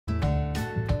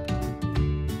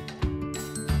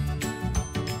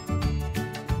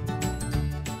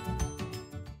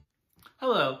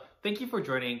Hello, thank you for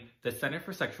joining the Center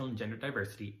for Sexual and Gender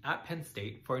Diversity at Penn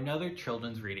State for another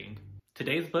children's reading.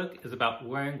 Today's book is about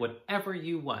wearing whatever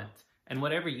you want and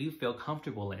whatever you feel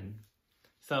comfortable in.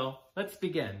 So let's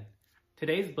begin.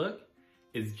 Today's book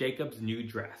is Jacob's New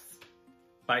Dress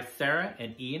by Sarah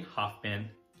and Ian Hoffman,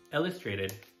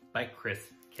 illustrated by Chris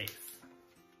Case.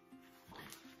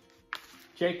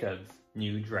 Jacob's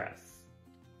New Dress.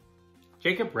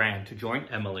 Jacob ran to join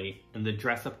Emily in the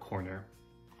dress-up corner.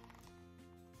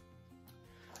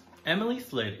 Emily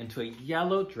slid into a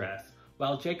yellow dress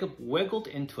while Jacob wiggled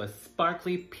into a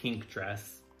sparkly pink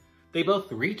dress. They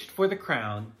both reached for the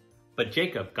crown, but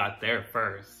Jacob got there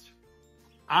first.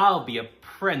 "I'll be a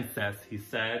princess," he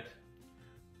said.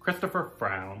 Christopher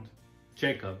frowned.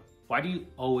 "Jacob, why do you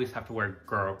always have to wear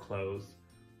girl clothes?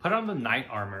 Put on the knight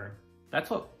armor. That's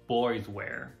what boys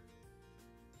wear."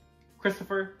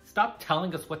 "Christopher, stop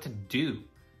telling us what to do,"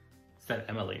 said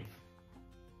Emily.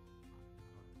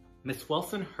 Miss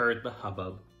Wilson heard the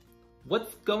hubbub.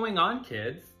 "What's going on,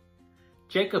 kids?"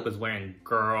 "Jacob is wearing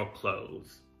girl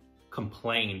clothes,"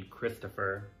 complained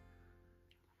Christopher.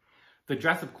 "The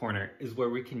dress-up corner is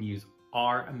where we can use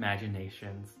our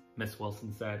imaginations," Miss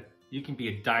Wilson said. "You can be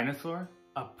a dinosaur,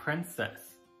 a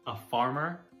princess, a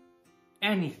farmer,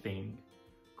 anything.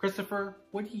 Christopher,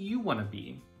 what do you want to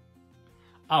be?"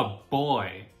 "A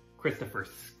boy," Christopher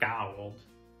scowled.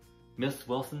 Miss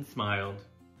Wilson smiled.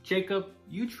 "Jacob,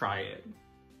 you try it.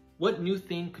 What new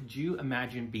thing could you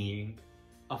imagine being?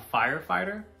 A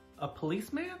firefighter? A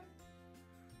policeman?"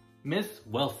 "Miss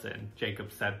Wilson,"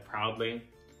 Jacob said proudly,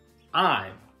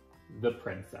 "I'm the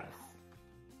princess."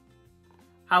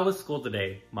 "How was school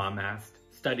today?" Mom asked,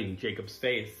 studying Jacob's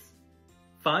face.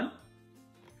 "Fun?"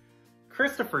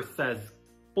 "Christopher says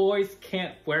boys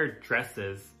can't wear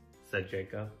dresses," said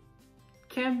Jacob.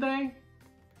 "Can they?"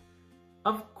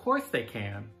 "Of course they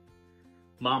can."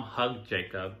 Mom hugged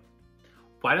Jacob.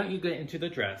 "Why don't you get into the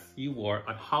dress you wore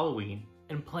on Halloween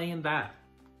and play in that?"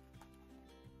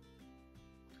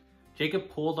 Jacob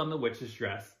pulled on the witch's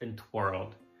dress and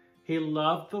twirled. He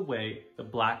loved the way the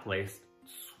black lace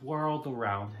swirled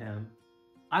around him.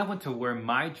 "I want to wear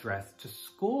my dress to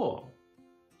school."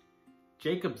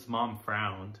 Jacob's mom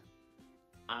frowned.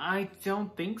 "I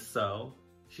don't think so,"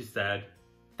 she said.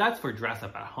 "That's for dress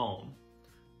up at home.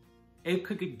 It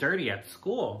could get dirty at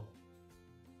school."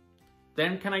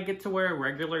 "Then can I get to wear a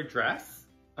regular dress?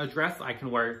 A dress I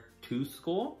can wear to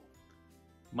school?"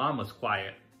 Mom was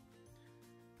quiet.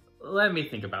 "Let me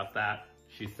think about that,"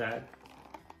 she said.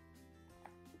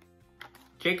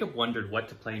 Jacob wondered what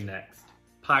to play next.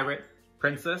 Pirate,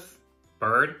 princess,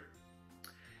 bird?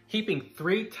 Heaping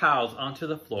 3 towels onto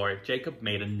the floor, Jacob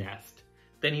made a nest.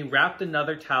 Then he wrapped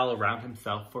another towel around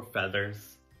himself for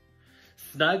feathers.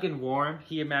 Snug and warm,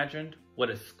 he imagined what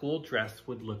a school dress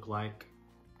would look like.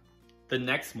 The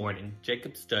next morning,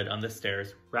 Jacob stood on the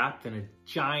stairs wrapped in a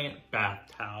giant bath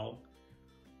towel.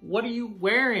 "What are you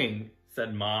wearing?"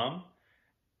 said Mom.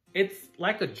 "It's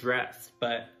like a dress,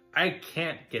 but I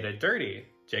can't get it dirty,"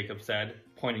 Jacob said,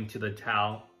 pointing to the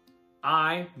towel.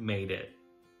 "I made it."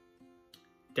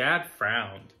 Dad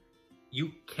frowned.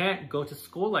 "You can't go to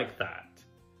school like that.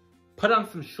 Put on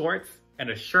some shorts and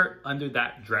a shirt under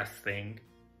that dress thing,"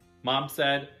 Mom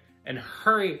said, "and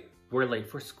hurry, we're late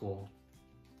for school."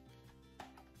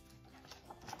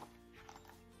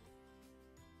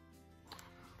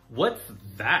 "What's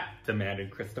that?"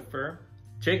 demanded Christopher.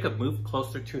 Jacob moved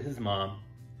closer to his mom.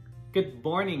 "Good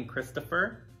morning,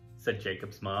 Christopher," said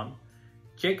Jacob's mom.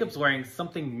 "Jacob's wearing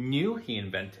something new he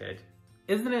invented.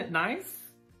 Isn't it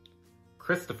nice?"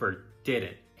 Christopher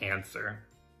didn't answer.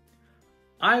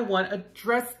 "I want a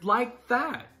dress like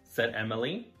that," said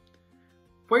Emily.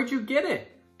 "Where'd you get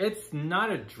it?" "It's not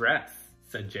a dress,"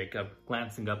 said Jacob,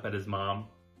 glancing up at his mom.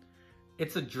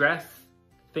 "It's a dress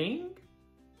thing?"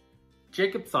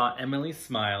 Jacob saw Emily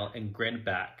smile and grinned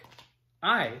back.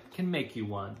 "I can make you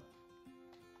one."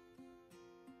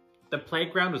 The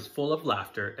playground was full of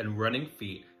laughter and running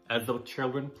feet as the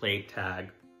children played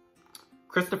tag.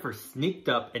 Christopher sneaked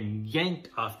up and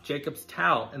yanked off Jacob's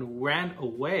towel and ran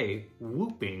away,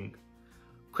 whooping.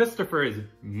 "Christopher is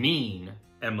mean,"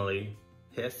 Emily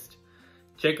hissed.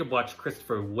 Jacob watched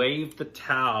Christopher wave the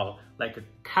towel like a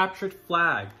captured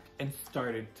flag and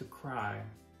started to cry.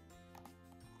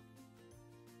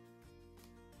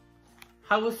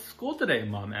 "How was school today?"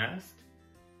 Mom asked.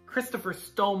 "Christopher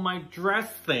stole my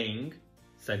dress thing,"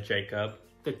 said Jacob.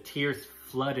 The tears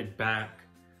flooded back.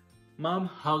 Mom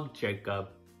hugged Jacob.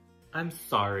 "I'm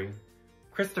sorry.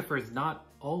 Christopher's not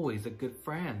always a good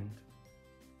friend."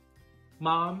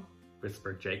 "Mom,"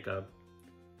 whispered Jacob,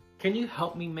 "can you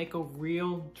help me make a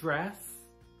real dress?"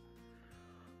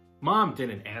 Mom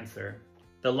didn't answer.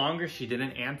 The longer she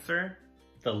didn't answer,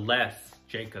 the less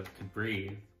Jacob could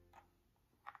breathe.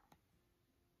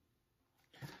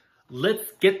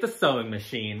 "Let's get the sewing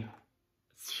machine,"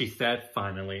 she said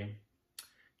finally.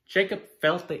 Jacob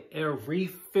felt the air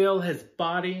refill his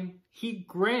body. He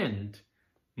grinned.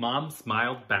 Mom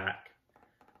smiled back.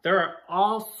 "There are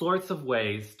all sorts of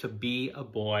ways to be a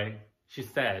boy," she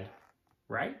said,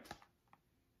 "right?"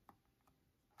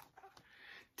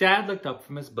 Dad looked up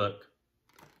from his book.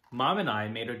 "Mom and I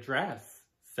made a dress,"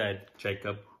 said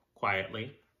Jacob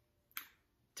quietly.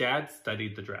 Dad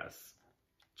studied the dress.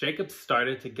 Jacob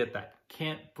started to get that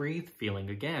can't breathe feeling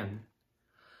again.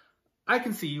 "I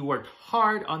can see you worked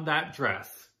hard on that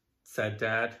dress," said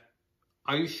Dad.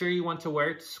 "Are you sure you want to wear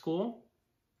it to school?"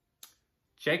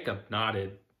 Jacob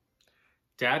nodded.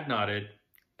 Dad nodded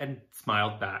and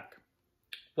smiled back.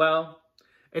 "Well,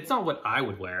 it's not what I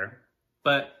would wear,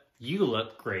 but you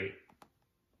look great."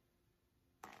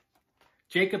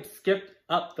 Jacob skipped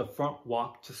up the front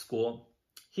walk to school.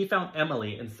 He found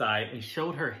Emily inside and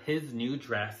showed her his new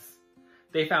dress.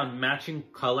 They found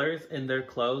matching colors in their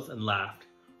clothes and laughed.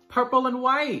 "Purple and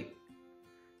white!"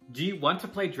 "Do you want to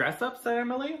play dress up?" said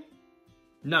Emily.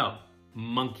 "No,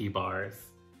 monkey bars."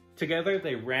 Together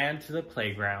they ran to the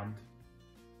playground.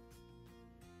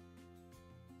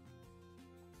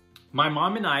 "My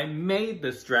mom and I made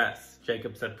this dress,"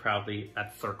 Jacob said proudly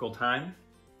at circle time.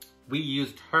 "We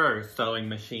used her sewing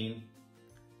machine."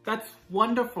 "That's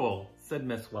wonderful," said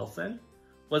Miss Wilson.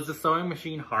 "Was the sewing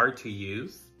machine hard to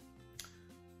use?"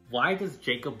 "Why does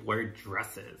Jacob wear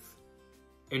dresses?"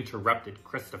 interrupted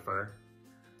Christopher.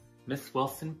 Miss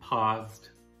Wilson paused.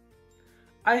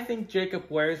 "I think Jacob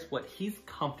wears what he's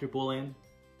comfortable in,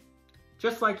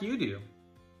 just like you do.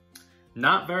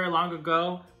 Not very long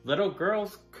ago, little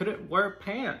girls couldn't wear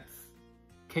pants.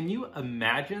 Can you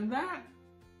imagine that?"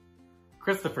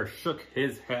 Christopher shook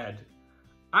his head.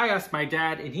 "I asked my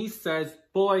dad and he says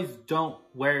boys don't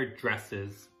wear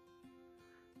dresses."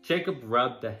 Jacob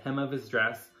rubbed the hem of his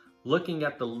dress, looking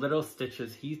at the little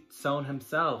stitches he'd sewn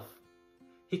himself.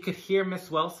 He could hear Miss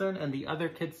Wilson and the other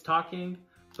kids talking,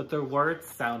 but their words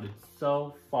sounded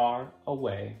so far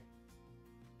away.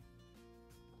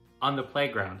 On the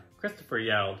playground, Christopher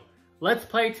yelled, "Let's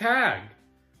play tag!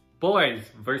 Boys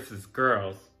versus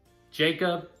girls.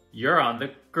 Jacob, you're on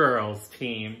the girls'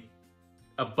 team."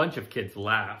 A bunch of kids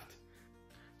laughed.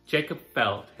 Jacob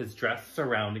felt his dress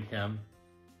surrounding him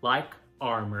like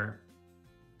armor.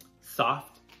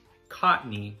 Soft,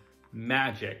 cottony,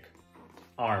 magic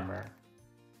armor.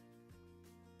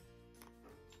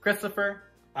 "Christopher,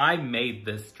 I made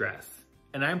this dress,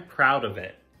 and I'm proud of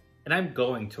it, and I'm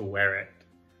going to wear it."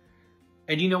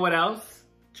 "And you know what else?"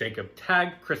 Jacob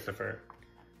tagged Christopher.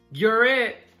 "You're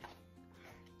it!"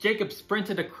 Jacob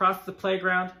sprinted across the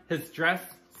playground, his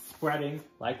dress spreading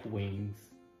like wings.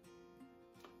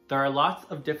 There are lots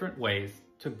of different ways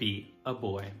to be a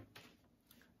boy.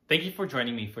 Thank you for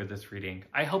joining me for this reading.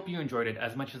 I hope you enjoyed it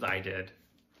as much as I did.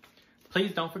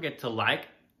 Please don't forget to like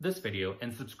this video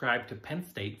and subscribe to Penn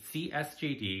State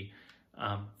CSJD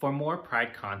for more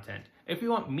Pride content. If you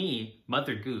want me,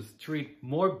 Mother Goose, to read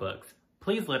more books,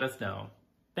 please let us know.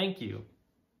 Thank you.